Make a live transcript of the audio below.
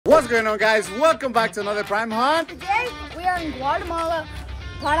going on, guys? Welcome back to another Prime Hunt. Today we are in Guatemala,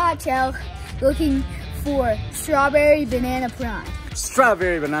 Hotel, looking for strawberry banana prime.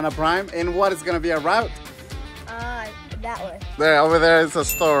 Strawberry banana prime. And what is going to be our route? That way. There, over there is a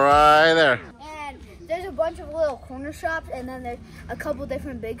store right there. And there's a bunch of little corner shops, and then there's a couple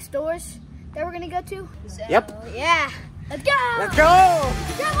different big stores that we're gonna go to. So, yep. Yeah. Let's go. Let's go.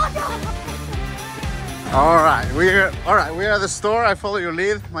 Yeah, let's go. All right, we're at the store. I follow your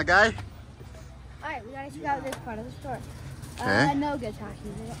lead, my guy. All right, we gotta check out this part of the store. Okay. No good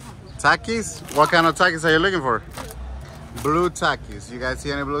Takis. Takis? What kind of Takis are you looking for? Blue Takis. You guys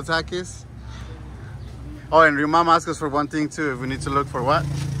see any blue Takis? Oh, and your mom asked us for one thing too. If we need to look for what?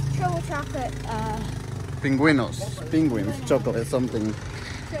 Triple chocolate. Penguins, chocolate, something.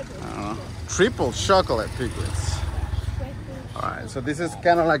 Triple chocolate penguins. All right, so this is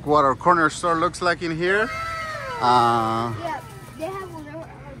kind of like what our corner store looks like in here. Yeah, they have one.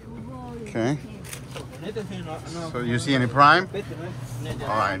 Okay. So you see any prime? All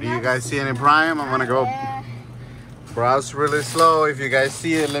right, do you guys see any prime? I'm gonna go browse really slow. If you guys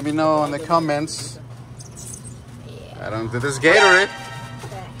see it, let me know in the comments. I don't do this Gatorade.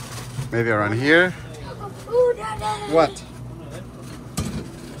 Maybe around here. What?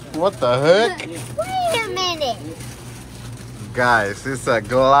 What the heck? Wait a minute. Guys, it's a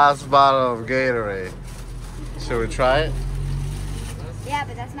glass bottle of Gatorade. Should we try it? Yeah,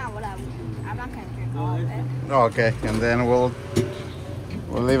 but that's not what I'm not gonna drink all of it. Okay, and then we'll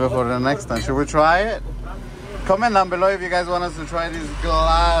leave it for the next time. Should we try it? Comment down below if you guys want us to try this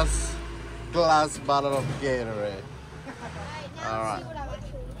glass bottle of Gatorade.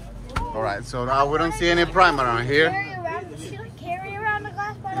 All right, so now we don't see any prime around here. Should I carry around the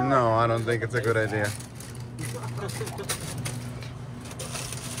glass bottle? No, I don't think it's a good idea.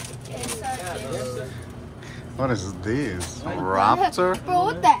 What is this? Raptor? Bro,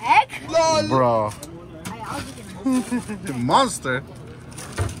 what the heck? Bro. Monster?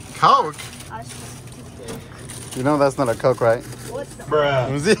 Coke? You know that's not a Coke, right? What the?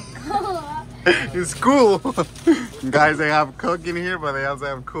 Bruh. It's cool. Guys, they have Coke in here, but they also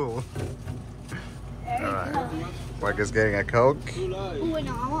have cool. Alright. Parker's getting a Coke. Ooh, wait,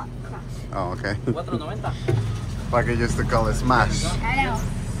 no, I want Crush. Oh, okay. Parker used to call it Smash. I know.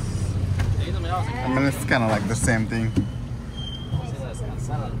 I mean, it's kind of like the same thing.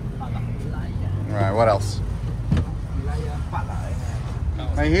 Alright, what else?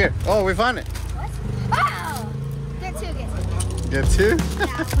 Right here. Oh, we found it. What? Oh! Get two. Get two?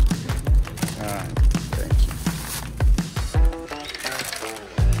 Yeah. Alright, thank you.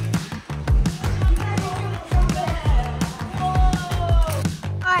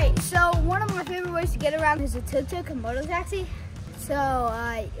 Alright, so one of my favorite ways to get around is a tuk-tuk, a motor taxi. So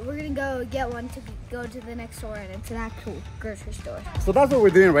we're gonna go get one to go to the next store, and it's an actual grocery store. So that's what we're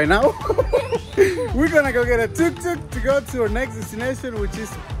doing right now. We're gonna go get a tuk-tuk to go to our next destination, which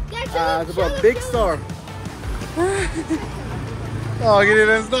is a big store. Oh, you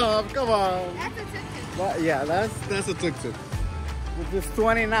didn't stop! Come on. That's a tuk-tuk. Well, yeah, that's a tuk-tuk. Which is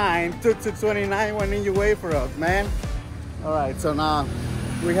 29. Tuk-tuk 29 went in your way for us, man. All right, so now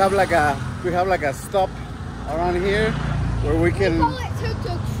we have like a stop around here where we can. We call it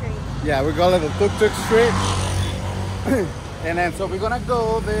Tuk-Tuk Street. Yeah, we call it the Tuk-Tuk Street. And then so we're gonna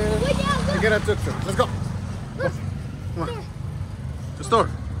go there to get a tuk-tuk. Let's go. Come on. The store.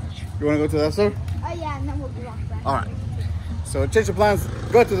 You wanna go to that store? Oh yeah, and then we'll walk back. All right. So change your plans.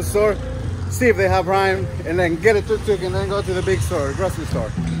 Go to the store, see if they have prime, and then get a tuk-tuk, and then go to the big store, grocery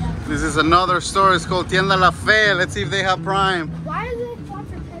store. This is another store. It's called Tienda La Fe. Let's see if they have prime. Why is it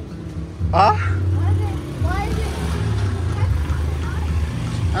sponsored Pepsi? Huh? Why is it?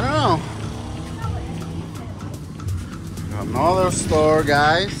 I don't know. Another store,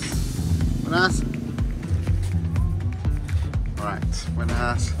 guys. Buenas. Right,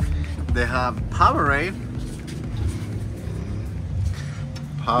 buenas. They have Powerade.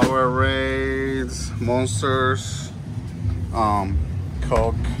 Powerades, Monsters,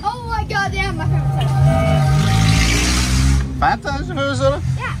 Coke. Oh my God, they have my favorite Fanta is your favorite soda?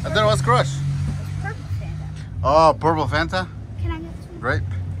 Yeah. I thought it was Crush. It's purple Fanta. Oh, purple Fanta? Can I get some? Great.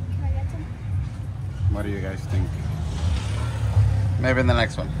 Can I get some? What do you guys think? Maybe in the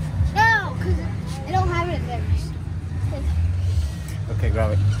next one. No, because I don't have it in there. Okay,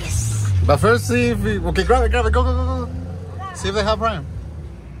 grab it. Yes. But first see if we... Okay, grab it, go, go, go, go. See if they have prime.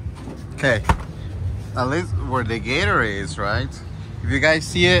 Okay. At least where the Gatorade is, right? If you guys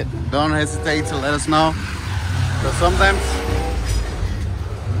see it, don't hesitate to let us know. Because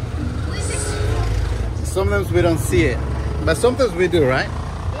sometimes we don't see it. But sometimes we do, right?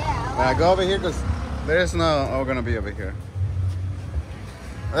 Yeah. Go over here because there is no... Oh, we're going to be over here.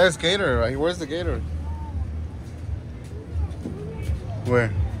 There's Gator right here. Where's the Gator?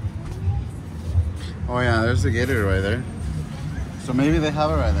 Where? Oh yeah, there's the Gator right there. So maybe they have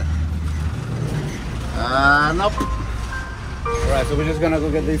it right there. Nope. Alright, so we're just gonna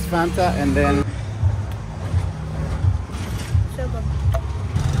go get this Fanta and then... So good.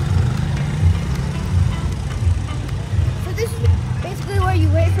 So this is basically where you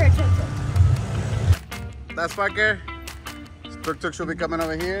wait for a tuk-tuk. That's Parker. This tuk-tuk should be coming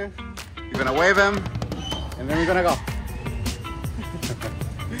over here. You're gonna wave him and then we're gonna go.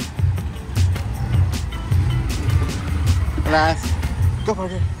 Last. Go,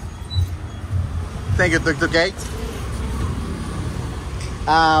 Parker. Thank you, tuk-tuk gate.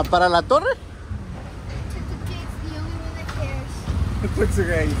 Para la torre? Tuk-tuk gate's the only one that cares. Tuk-tuk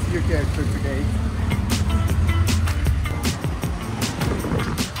gate. You care, tuk-tuk gate.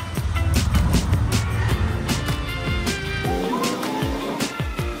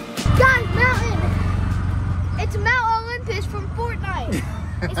 Guys, mountain! It's Mount Olympus from Fortnite.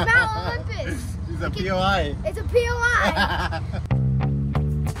 It's Mount Olympus. It's a POI. It's a POI.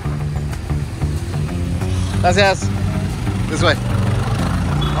 Gracias. This way.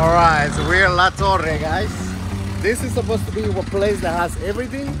 Alright, so we're in La Torre, guys. This is supposed to be a place that has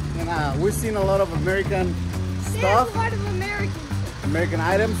everything. And we've seen a lot of American stuff. There's a lot of American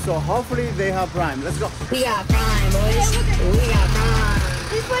items. So hopefully they have Prime. Let's go. We got Prime, boys. We got Prime.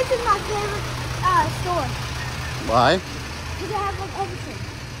 This place is my favorite store. Why? Because they have like everything.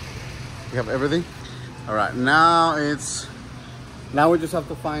 You have everything? Alright, now we just have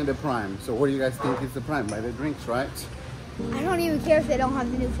to find the Prime. So what do you guys think is the Prime? By the drinks, right? I don't even care if they don't have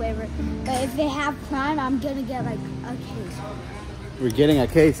the new flavor. But if they have Prime, I'm gonna get like a case. We're getting a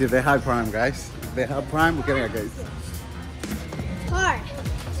case if they have Prime, guys. If they have Prime, we're getting a case. It's hard.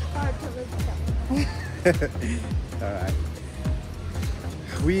 It's hard to live with. Alright.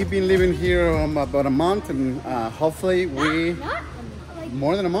 We've been living here about a month and hopefully Not like,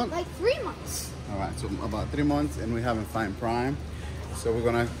 more than a month? like 3 months. Alright, so about 3 months and we haven't found Prime. So we're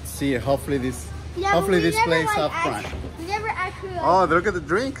gonna see hopefully this place have Prime. We never actually Oh, look at the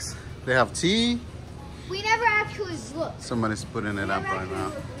drinks. They have tea. We never actually looked. Somebody's putting it up right now.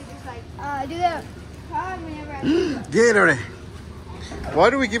 We just like do that. Prime, we never actually looked. Gatorade. Why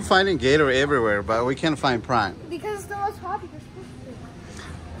do we keep finding Gatorade everywhere but we can't find Prime? Because it's the most popular.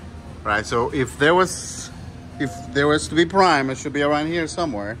 Right, so if there was to be Prime, it should be around here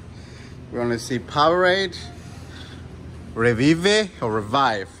somewhere. We only see Powerade, Revive, or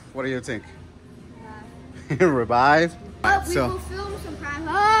Revive. What do you think? Revive. Oh, Right, we so will film some Prime.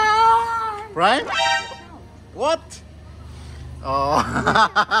 Oh! Prime? What?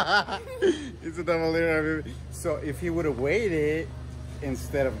 Oh, it's a double liter. So if he would have waited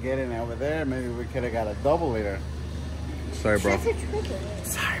instead of getting it over there, maybe we could have got a double liter. Sorry, bro. That's a triple.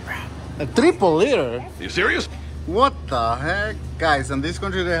 Sorry, bro. A triple liter? Are you serious? What the heck? Guys, in this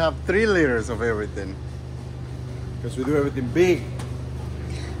country they have 3 liters of everything. Because we do everything big.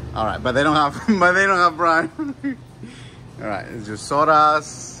 Alright, but they don't have Prime. Alright, it's just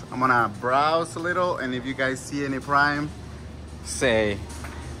sodas. I'm gonna browse a little and if you guys see any Prime, say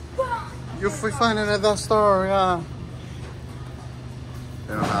you find it at the store, yeah.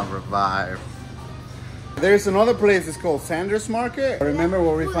 They don't have Revive. There's another place, it's called Sanders Market. Remember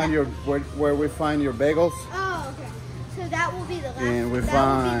where we find your bagels? Oh, okay. So that will be the last. And we that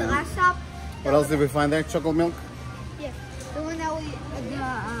will be find- the last stop. What else did we find there? Chocolate milk? Yeah, the one that we what's it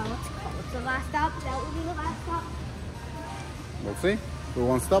called? What's the last stop? That will be the last stop. We'll see. We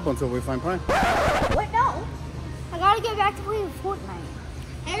won't stop until we find Prime. What? No. I gotta get back to playing Fortnite.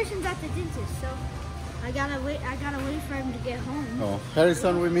 Harrison's at the dentist, so I gotta wait for him to get home. Oh,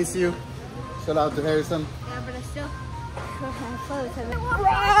 Harrison, we miss you. Shout out to Harrison. Yeah, but I still play with him. And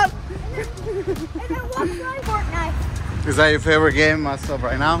then watch my Fortnite. Is that your favorite game as of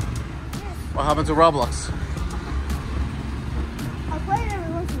right now? What happened to Roblox? I play it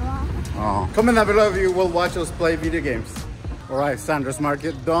every once in a while. Oh. Comment down below if you will watch us play video games. Alright, Sanders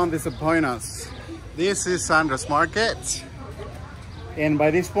Market, don't disappoint us. This is Sanders Market. And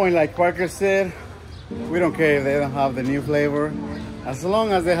by this point, like Parker said, we don't care if they don't have the new flavor. As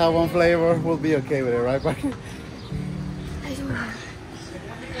long as they have one flavor, we'll be okay with it, right, Parker? I don't know.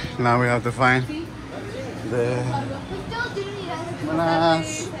 Now we have to find the We still do need other stuff.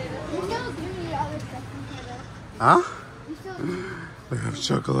 bananas. We still do need other stuff. Huh? We still We have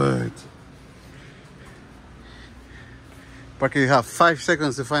chocolate. Parker, you have 5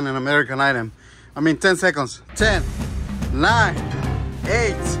 seconds to find an American item. I mean 10 seconds. 10, 9,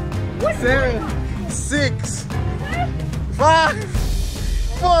 8, 7, 6, 5,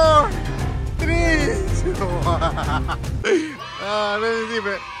 4, 3, 2, 1. Let me see,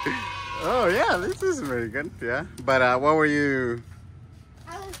 but oh yeah, this is very good. Yeah, but what were you?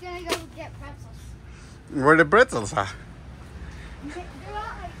 I was gonna go get pretzels. Where the pretzels are? They're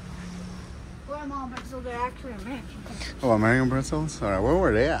not like grandma pretzels. They're actually American. Oh, American pretzels. All right, where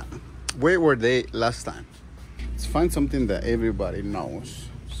were they at? Where were they last time? Let's find something that everybody knows.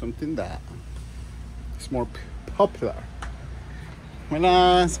 Something that is more popular.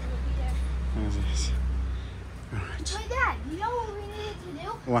 Buenas. All right. My dad, you know what we needed to do?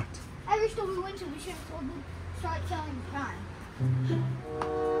 What? Every store we went to, we should have told them start selling Prime.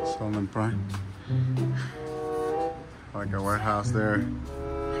 Selling Prime. Like a warehouse there.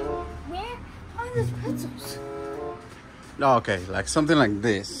 Where are those pretzels? Oh, okay, like something like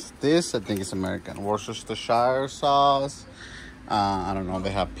this. This I think is American. Worcestershire sauce. I don't know.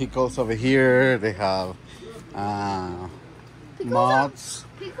 They have pickles over here. They have nuts,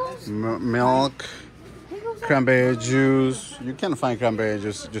 milk, cranberry juice. You can find cranberry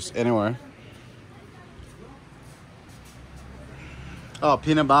juice just anywhere. Oh,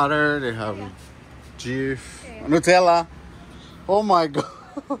 peanut butter. They have Jif, Nutella. Oh my god.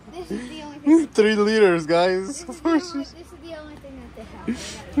 This is the only thing. 3 liters, guys. This is the only thing that they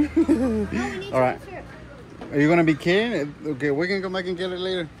have. No, we need All right. syrup. Are you gonna be carrying it? Okay, we can come back and get it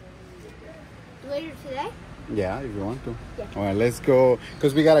later. Later today? Yeah, if you want to. Yeah. All right, let's go.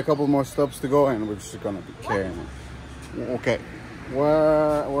 Because we got a couple more stops to go and we're just gonna be carrying it. Okay.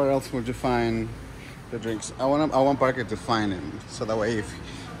 Where else would you find the drinks? I want Parker to find them. So that way if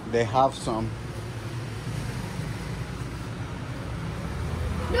they have some.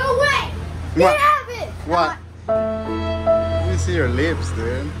 No way! They What? have it! What? Let me see your lips,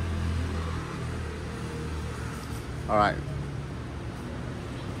 dude. All right.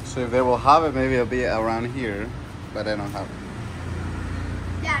 So if they will have it, maybe it'll be around here, but they don't have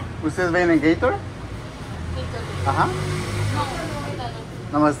it. Dad. ¿Ustedes ven en Gator? Ajá.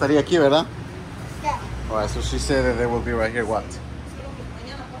 No más estaría aquí, ¿verdad? Yeah. All right, so she said that they will be right here. What?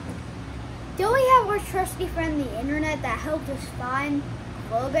 Don't we have our trusty friend, the internet, that helped us find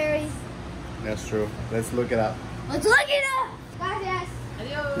blueberries? That's true. Let's look it up. Let's look it up! Gracias.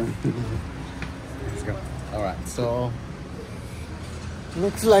 Adios. Let's go. All right, so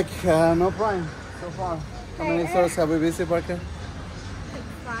looks like no Prime so far. How many stores have we visited, Parker? Like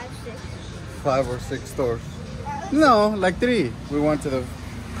 5, 6. 5 or 6 stores. No, like 3. We went to the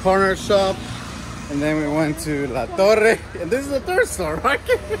corner shop, and then we went to La Torre, and this is the 3rd store, right?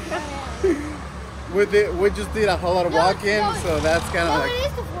 we just did a whole lot of walking, so that's kind of No, like. it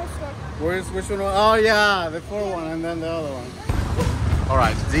is the 4th store. Which one? Oh yeah, the 4th one, and then the other one. All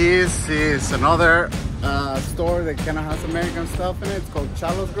right, this is another store that kind of has American stuff in it. It's called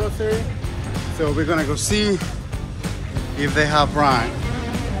Chalo's Grocery. So we're gonna go see if they have Prime.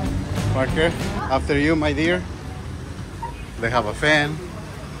 Parker, after you, my dear. They have a fan.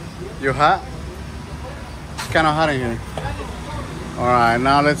 You hot? It's kind of hot in here. All right,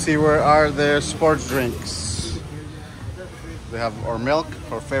 now let's see where are their sports drinks. They have our milk,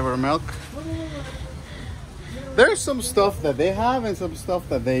 our favorite milk. There's some stuff that they have and some stuff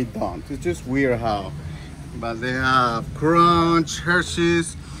that they don't. It's just weird how. But they have Crunch,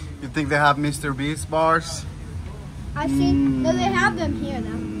 Hershey's. You think they have Mr. Beast bars? I've seen. No, they have them here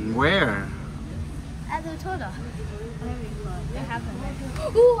though. Where? At the Toda. They have them there.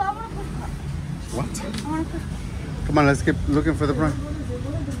 Ooh, I want to push pop. What? I want to push pop. Come on, let's keep looking for the Prime.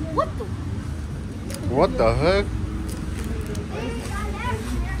 What the? What the heck?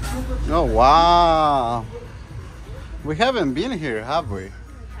 Oh, wow. We haven't been here, have we?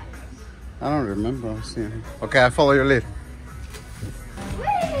 I don't remember seeing it. Okay, I follow your lead.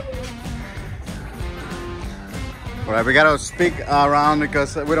 All right, we gotta speak around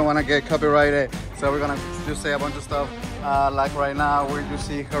because we don't want to get copyrighted. So we're gonna just say a bunch of stuff. Like right now, we just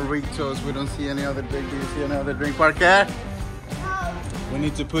see Hydtration. We don't see any other drink. Do you see any other drink, Parker? We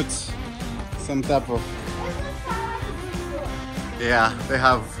need to put some type of. Yeah, they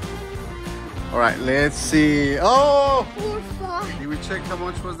have. All right, let's see. Oh! Did we check how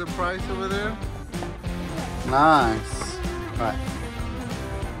much was the price over there? Nice. All right.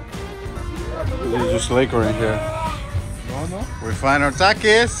 There's just liquor in here. No. We find our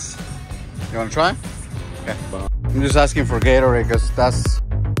Takis. You want to try? Okay. I'm just asking for Gatorade because that's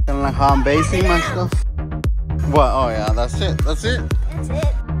kind of like how I'm basing my stuff. What? Oh yeah, that's it. That's it. That's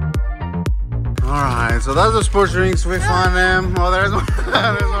it. All right, so that's the sports drinks. We found them. Oh, there's one.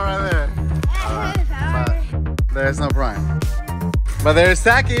 There's one right there. But there's no Prime. But there's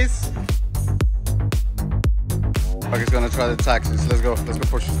Takis. Parker's gonna try the Takis. Let's go. Let's go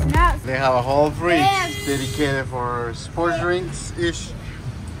push them. No. They have a whole fridge Damn. dedicated for sports drinks ish.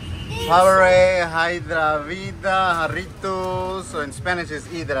 Powerade, Hydravita, Jarritos. So in Spanish it's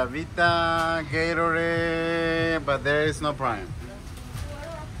Hydravita, Gatorade, but there is no Prime.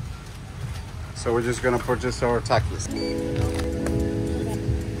 So we're just gonna purchase our Takis.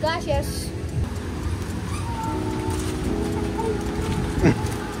 Gracias.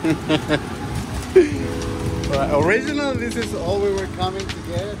 Originally, this is all we were coming to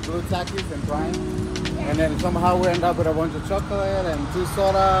get, blue Takis and Prime. And then somehow we end up with a bunch of chocolate and 2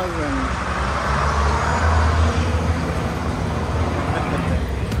 sodas and...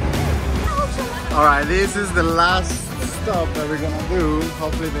 Alright, this is the last stop that we're gonna do.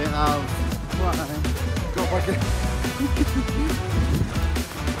 Hopefully they have Prime. Go back in.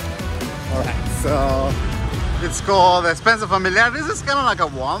 Alright, so it's called Expensive Familiar. This is kind of like a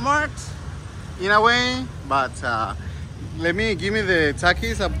Walmart in a way, but give me the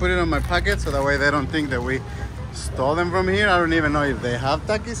Takis. I'll put it on my pocket so that way they don't think that we stole them from here. I don't even know if they have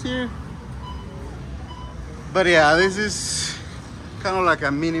Takis here. But yeah, this is kind of like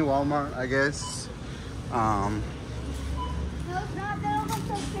a mini Walmart, I guess. No, it's not. They don't have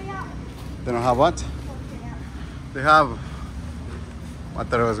Coke out. They don't have what? They have... I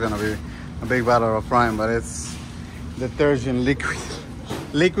thought it was gonna be a big bottle of Prime, but it's detergent liquid.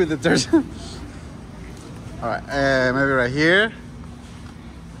 Liquid detergent. Alright, maybe right here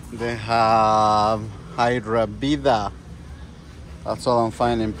they have Hydravita. That's all I'm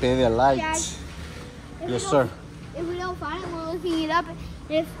finding. Pedialyte. Yeah, Yes, sir. If we don't find it, we're looking it up.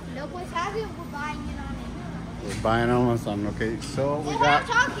 If no place has it, we're buying it on it. We're buying on Amazon. Okay, so we They're got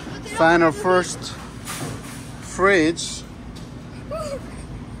not talking, but they don't find our do first fridge.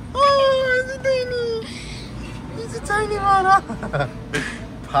 Oh, it's a tiny. It's a tiny one.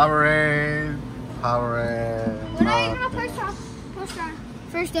 Powerade. Powerade. We're not even our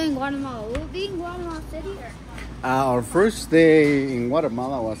first day in Guatemala. Will it be in Guatemala City? Or? Our first day in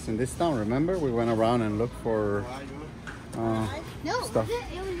Guatemala was in this town. Remember, we went around and looked for No, stuff.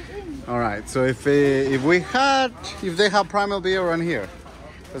 it was in. All right. So if they have Prime, it'll be around here,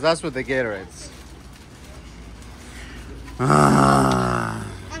 because that's what the Gatorades.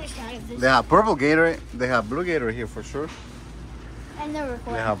 I'm just tired of this. They have purple Gatorade. They have blue Gatorade here for sure. And they're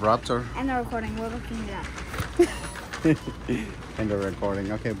recording. They have Raptor. And they're recording. We're looking it up. And they're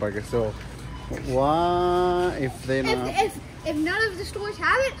recording. Okay, Parker. So, what if they not? If none of the stores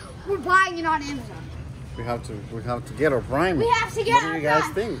have it, we're buying it on Amazon. We have to get our Prime. We have to get What our do you guys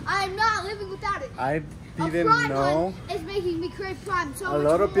Prime. think? I'm not living without it. I A didn't Prime know. one is making me crave Prime so A much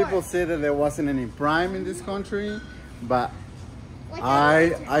lot of more. people say that there wasn't any Prime in this country, but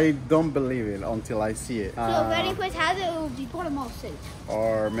Like I don't believe it until I see it. So if any place has it, it will be Guatemala City.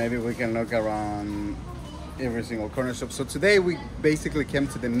 Or maybe we can look around every single corner shop. So today we basically came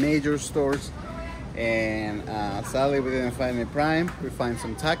to the major stores, and sadly we didn't find any Prime. We find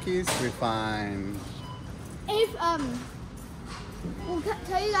some Takis. We find... If we'll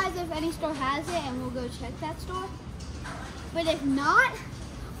tell you guys if any store has it, and we'll go check that store. But if not,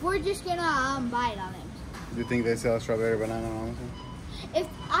 we're just gonna buy it on it. Do you think they sell strawberry banana on Amazon? If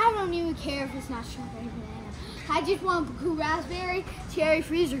I don't even care if it's not strawberry banana, I just want raspberry, cherry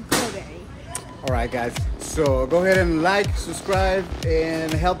freeze, or crowberry. All right, guys. So go ahead and like, subscribe,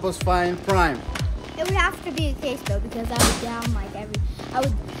 and help us find Prime. It would have to be a case though, because I would down like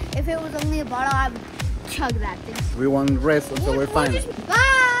if it was only a bottle, I would chug that thing. We won't rest until we find it. Bye.